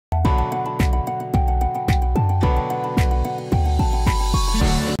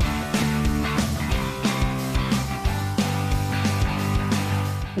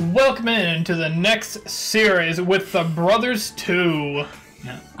welcome into the next series with the Brothers 2.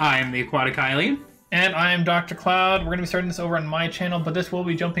 I am the Aquatic Alien. And I am Dr. Cloud. We're going to be starting this over on my channel, but this will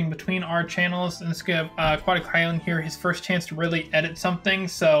be jumping between our channels. And let's give Aquatic Alien here his first chance to really edit something,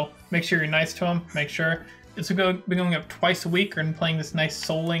 so make sure you're nice to him. Make sure. It's going to be going up twice a week and playing this nice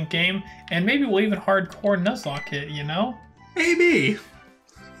Soullink game. And maybe we'll even hardcore Nuzlocke it, you know? Maybe.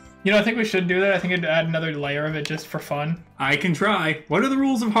 You know, I think we should do that. I think I'd add another layer of it just for fun. I can try. What are the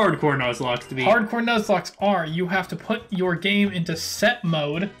rules of hardcore Nuzlocke to be? Hardcore Nuzlocke are you have to put your game into set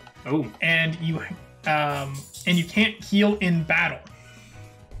mode. Oh. And you can't heal in battle.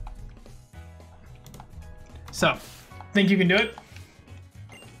 So, think you can do it?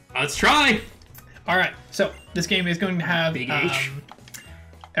 Let's try. All right. So this game is going to have Big H.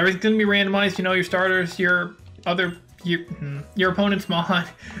 Everything's going to be randomized. You know, your starters, your opponent's mon,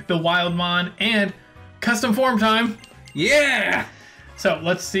 the wild mon, and custom form time. Yeah. So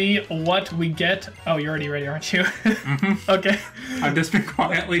let's see what we get. Oh, you're already ready, aren't you? Okay. I've just been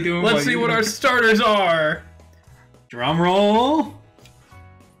quietly doing. Let's see what our starters are. Drum roll.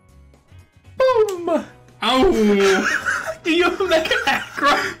 Boom. Oh. Do you have Mega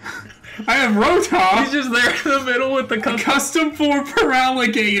Aggron? I have Rotom. He's just there in the middle with the custom form per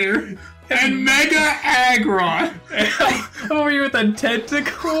alligator. And Mega Aggron. Over here with a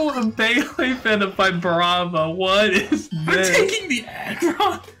tentacle, a Bayleaf, and a Vibrava. What is this? I'm taking the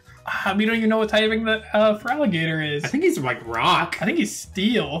Aggron. We don't even know what typing the for alligator is. I think he's like rock. I think he's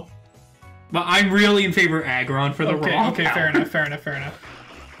steel. But I'm really in favor of Aggron for the rock. Okay, fair enough.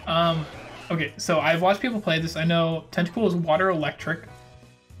 Okay, so I've watched people play this. I know Tentacle is water electric.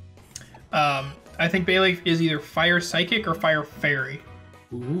 I think Bayleaf is either fire psychic or fire fairy.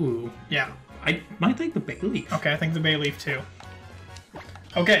 Ooh. Yeah. I might take the Bayleaf. Okay, I think the Bayleaf too.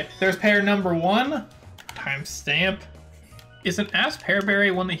 Okay, there's pair number 1. Timestamp. Is an Asp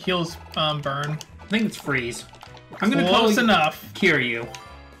Hairberry one that heals burn? I think it's freeze. I'm gonna close enough. Cure you.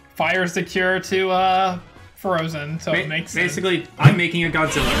 Fire's the cure to frozen, so it makes sense. Basically, I'm making a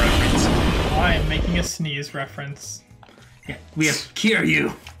Godzilla reference. I am making a sneeze reference. Yeah, we have cure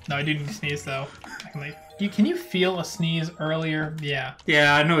you. No, I do need to sneeze though. I can leave. Can you feel a sneeze earlier? Yeah.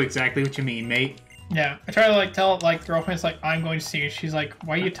 Yeah, I know exactly what you mean, mate. Yeah. I try to tell girlfriend's I'm going to sneeze. She's like,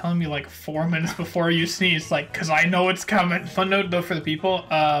 why are you telling me 4 minutes before you sneeze? Cause I know it's coming. Fun note though for the people.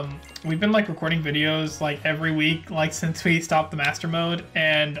 We've been recording videos every week since we stopped the master mode,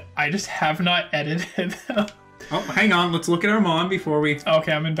 and I just have not edited them. Oh, hang on. Let's look at our mom before we.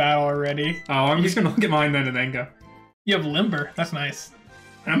 Okay, I'm in battle already. Oh, I'm just gonna look at mine then and then go. You have limber. That's nice.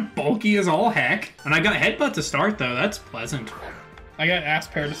 And I'm bulky as all heck. And I got headbutt to start, though. That's pleasant. I got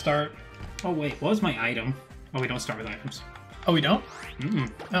Aspear to start. Oh, wait. What was my item? Oh, we don't start with items. Oh, we don't?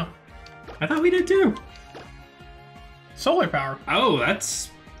 Mm-mm. Oh. I thought we did, too. Solar power. Oh, that's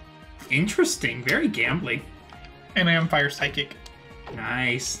interesting. Very gambly. And I am fire psychic.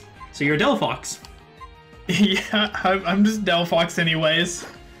 Nice. So you're a Delphox. Yeah, I'm just Delphox anyways.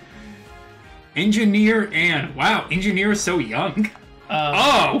 Engineer and... Wow, Engineer is so young.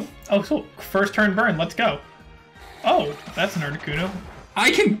 Oh, so first turn burn. Let's go. Oh, that's an Articuno.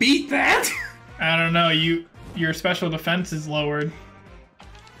 I can beat that. I don't know. Your special defense is lowered.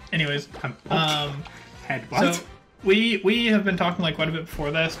 Anyways, Head what? So we have been talking quite a bit before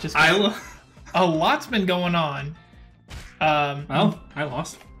this. Just a lot's been going on. Well, I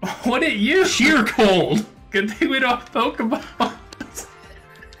lost. What did you? Sheer cold. Good thing we don't have Pokemon.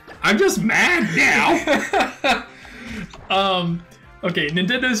 I'm just mad now. Okay,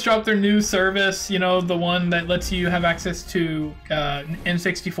 Nintendo's dropped their new service, the one that lets you have access to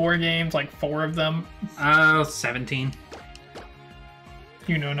N64 games, 4 of them. 17.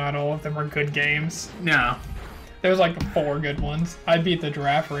 Not all of them are good games. No. There's 4 good ones. I beat the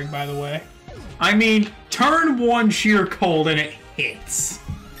Giraffe Rig, by the way. I mean, turn 1 sheer cold and it hits.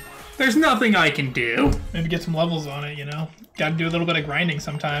 There's nothing I can do. Maybe get some levels on it, Gotta do a little bit of grinding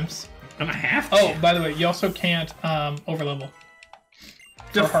sometimes. I'm gonna have to. Oh, by the way, you also can't overlevel.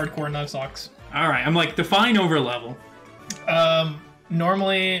 For hardcore Nuzlocke. Alright, I'm define overlevel.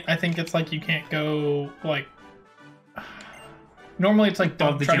 Normally, I think it's you can't go, normally it's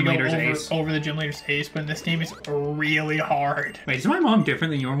above the gym leader's ace. Over the gym leader's ace, but in this game it's really hard. Wait, is my mom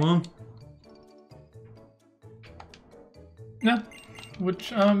different than your mom? No.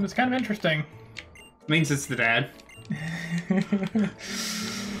 Which, is kind of interesting. Means it's the dad.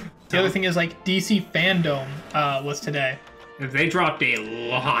 The other thing is, DC Fandom was today. They dropped a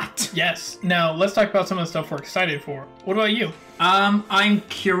lot. Yes. Now, let's talk about some of the stuff we're excited for. What about you? I'm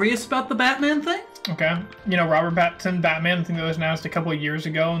curious about the Batman thing. Okay. Robert Pattinson, Batman, I think that was announced a couple of years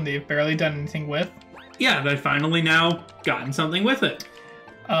ago, and they've barely done anything with. Yeah, they've finally now gotten something with it.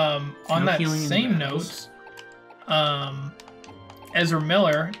 On that same note, Ezra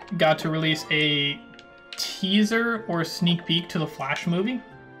Miller got to release a teaser or sneak peek to the Flash movie.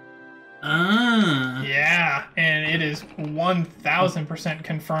 Yeah, and it is 1000%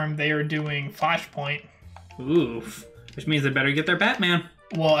 confirmed they are doing Flashpoint. Oof. Which means they better get their Batman.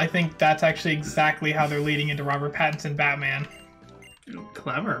 Well, I think that's actually exactly how they're leading into Robert Pattinson Batman.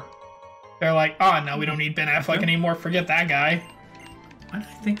 Clever. They're like, oh, no, we don't need Ben Affleck anymore. Forget that guy. Why do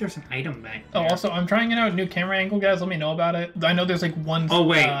I think there's an item back there? Oh, also, I'm trying out a new camera angle, guys. Let me know about it. I know there's like one... Oh,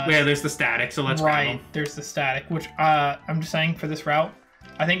 wait. There's the static, so let's grab them. There's the static, which I'm just saying for this route,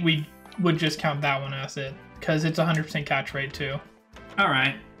 I think we would just count that one as it, because it's 100% catch rate, too. All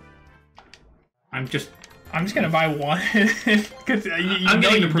right. I'm just gonna buy one. Cause I'm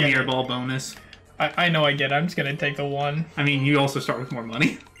getting the Premier Ball bonus. I know I get it. I'm just gonna take the one. I mean, you also start with more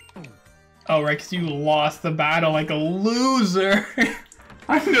money. Oh, right, because you lost the battle like a loser.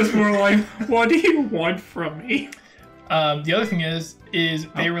 I'm just more like, what do you want from me? The other thing is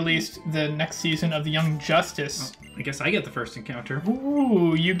they released the next season of the Young Justice. Oh, I guess I get the first encounter.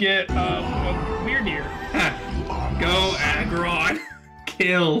 Ooh, you get a Weird Deer. Go, Aggron.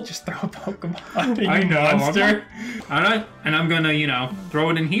 Kill. Just throw a Pokemon. I know. Monster. Alright, and I'm gonna, throw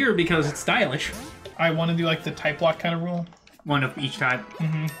it in here because it's stylish. I want to do like the type lock kind of rule. One of each type.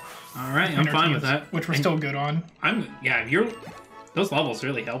 Mm-hmm. Alright, I'm fine with that. Which we're still good on. Those levels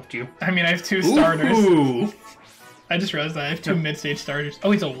really helped you. I mean, I have 2 starters. Ooh. I just realized that I have 2 mid-stage starters.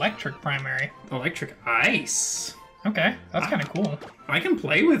 Oh, he's electric primary. Electric ice. Okay, that's kind of cool. I can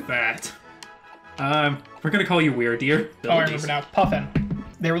play with that. We're gonna call you Weird Deer. Oh, I remember now. Puffin.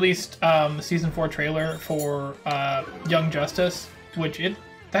 They released the season 4 trailer for Young Justice,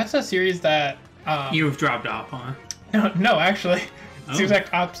 that's a series that you've dropped off on. No, actually, it's the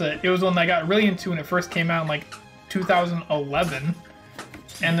exact opposite. It was one that I got really into when it first came out in like 2011,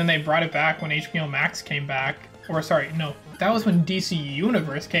 and then they brought it back when HBO Max came back. Or sorry, no, that was when DC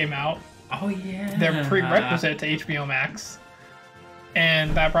Universe came out. Oh yeah. Their prerequisite to HBO Max,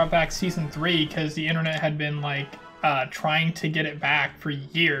 and that brought back season 3 because the internet had been like trying to get it back for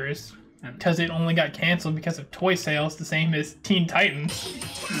years because it only got canceled because of toy sales, the same as Teen Titans.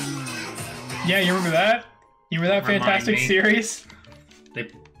 Yeah, you remember that? You remember that fantastic series? They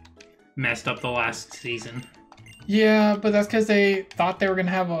messed up the last season. Yeah, but that's because they thought they were going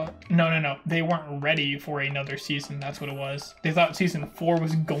to have a... No. They weren't ready for another season. That's what it was. They thought season 4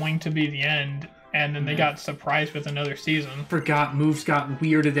 was going to be the end, and then they got surprised with another season. Forgot moves got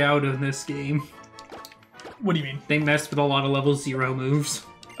weirded out in this game. What do you mean? They messed with a lot of level 0 moves.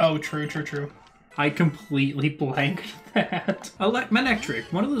 Oh, true. I completely blanked that.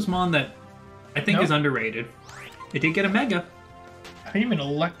 Manectric, one of those mon that I think is underrated. It did get a Mega. I think you mean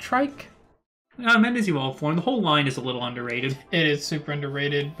Electrike? No, I meant his evolved form. The whole line is a little underrated. It is super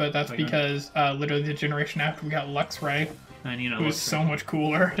underrated, but that's because literally the generation after we got Luxray, and it was so much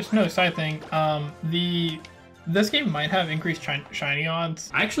cooler. Just another side thing. This game might have increased shiny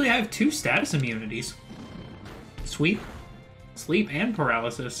odds. I actually have 2 status immunities. Sleep, and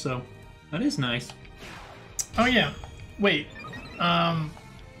paralysis. So that is nice. Oh yeah. Wait.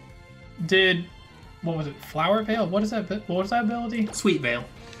 What was it? Flower Veil? What is that? What was that ability? Sweet Veil.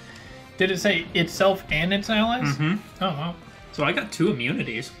 Did it say itself and its allies? Mm-hmm. Oh, wow. So I got 2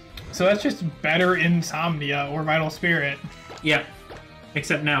 immunities. So that's just better Insomnia or Vital Spirit. Yeah.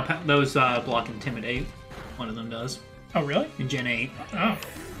 Except now those block Intimidate. One of them does. Oh, really? In Gen 8. Oh.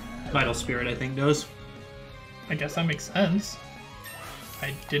 Vital Spirit, I think, does. I guess that makes sense.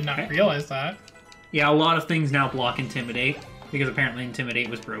 I did not realize that. Yeah, a lot of things now block Intimidate. Because apparently Intimidate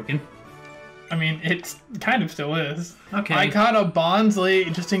was broken. I mean, it kind of still is. Okay. I caught a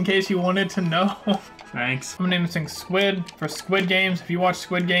Bonsley, just in case you wanted to know. Thanks. I'm gonna name this thing Squid for Squid Games. Have you watched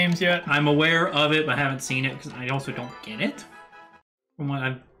Squid Games yet? I'm aware of it, but I haven't seen it because I also don't get it. From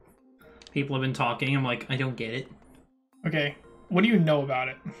what people have been talking, I'm like, I don't get it. Okay, what do you know about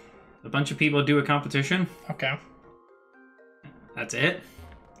it? A bunch of people do a competition. Okay. That's it.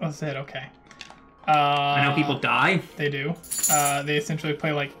 That's it, okay. I know people die. They do. They essentially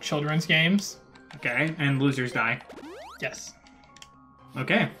play like children's games. Okay, and losers die. Yes.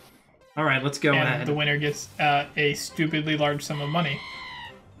 Okay. Alright, let's go ahead. The winner gets a stupidly large sum of money.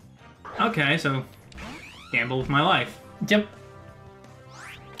 Okay, so gamble with my life. Yep.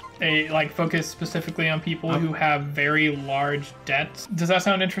 They like focus specifically on people who have very large debts. Does that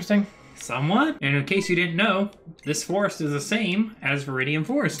sound interesting? Somewhat. And in case you didn't know, this forest is the same as Viridian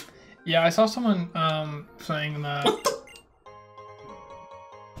Forest. Yeah, I saw someone saying that.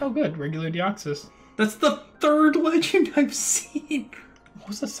 Oh, good. Regular Deoxys. That's the 3rd legend I've seen. What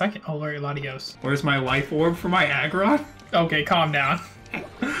was the second? Oh, Latios. Where's my life orb for my Aggron? Okay, calm down.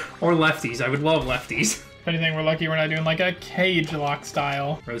 Or lefties. I would love lefties. If anything, we're lucky we're not doing like a cage lock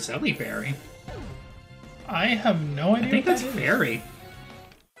style. Roselli Fairy. I have no idea. I think what that's that is. Fairy.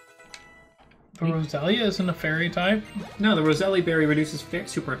 The Roselia isn't a fairy type. No, the Roselli Berry reduces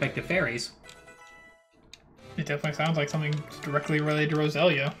super effective fairies. It definitely sounds like something directly related to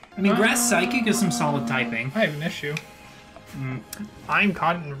Roselia. I mean, Grass Psychic is some solid typing. I have an issue. I'm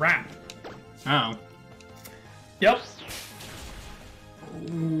caught in wrap. Oh. Yep.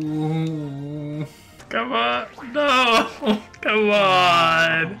 Ooh. Come on. No. Come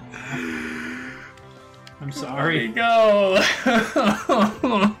on. I'm sorry. Go.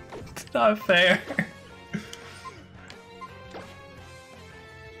 It's not fair.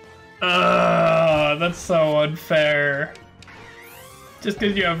 That's so unfair. Just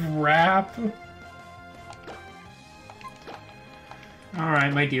because you have rap.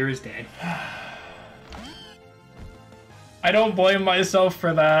 Alright, my deer is dead. I don't blame myself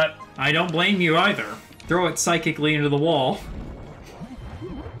for that. I don't blame you either. Throw it psychically into the wall.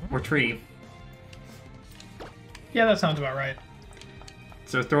 Or tree. Yeah, that sounds about right.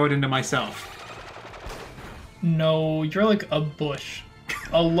 So throw it into myself. No, you're like a bush.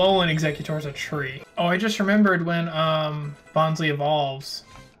 A Alolan Executor is a tree. Oh, I just remembered when Bonsly evolves.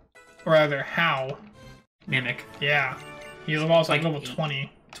 Or rather, how. Mimic. Yeah. He evolves like level 8.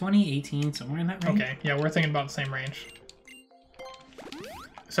 20. 20, 18, somewhere in that range. Okay, yeah, we're thinking about the same range.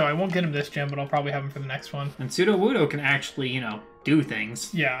 So I won't get him this gym, but I'll probably have him for the next one. And Sudowoodo can actually, you know, do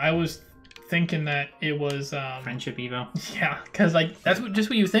things. Yeah, I was thinking that it was... Friendship Evo. Yeah, because like that's just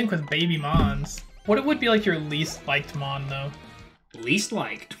what you think with baby Mons. What would be like your least liked Mon, though? Least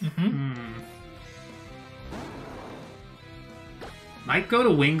liked? Mm-hmm. Might go to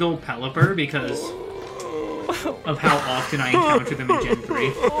Wingull Pelipper because of how often I encounter them in Gen 3.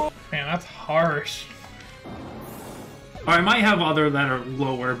 Man, that's harsh. Or I might have other that are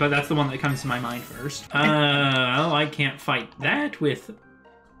lower, but that's the one that comes to my mind first. Oh, I can't fight that with...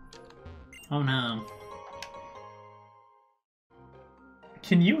 Oh no.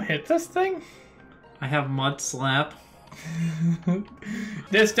 Can you hit this thing? I have Mud Slap.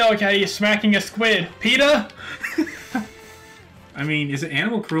 This Delcatty is smacking a squid. PETA? I mean, is it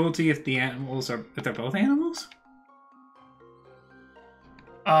animal cruelty if the animals are... if they're both animals?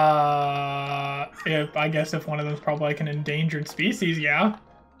 If I guess if one of them's probably like an endangered species, yeah.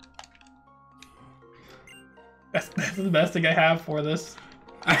 That's the best thing I have for this.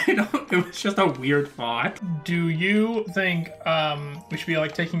 I don't... it was just a weird thought. Do you think we should be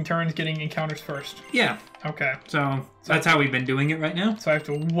like taking turns getting encounters first? Yeah. Okay. So that's how we've been doing it right now. So I have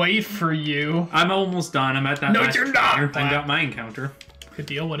to wait for you. I'm almost done. I'm at that No, last you're not! encounter. I got my encounter. Good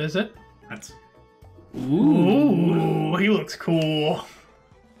deal. What is it? That's... Ooh, he looks cool.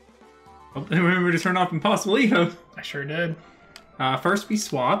 Oh, remember to turn off Impossible Evo. I sure did. First we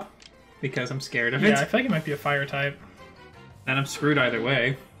swap, because I'm scared of Yeah, I it. feel like it might be a fire type. And I'm screwed either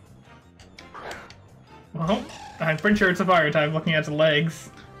way. Well, I'm pretty sure it's a fire type looking at the legs.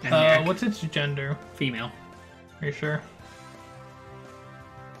 And neck. What's its gender? Female. Are you sure?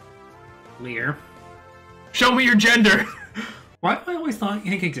 Leer. Show me your gender! Why do I always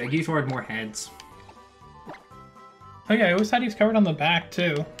think Executor had more heads? Okay, I always thought he was covered on the back,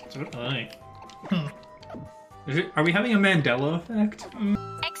 too. So did I. Are we having a Mandela effect?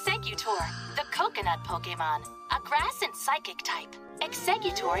 Executor, the coconut Pokemon, a grass and psychic type.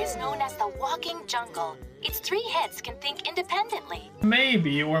 Executor is known as the walking jungle. Its 3 heads can think independently.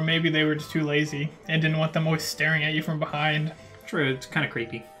 Maybe, or maybe they were just too lazy and didn't want them always staring at you from behind. True, it's kind of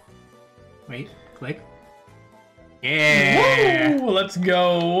creepy. Wait, click. Yeah! Woo! Let's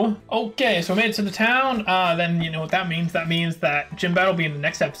go. Okay, so we made it to the town. Then you know what that means. That means that gym battle will be in the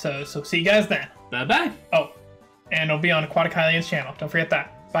next episode. So see you guys then. Bye-bye. Oh, and it'll be on Aquatic Hylian's channel. Don't forget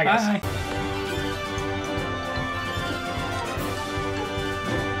that. Bye, guys. Bye.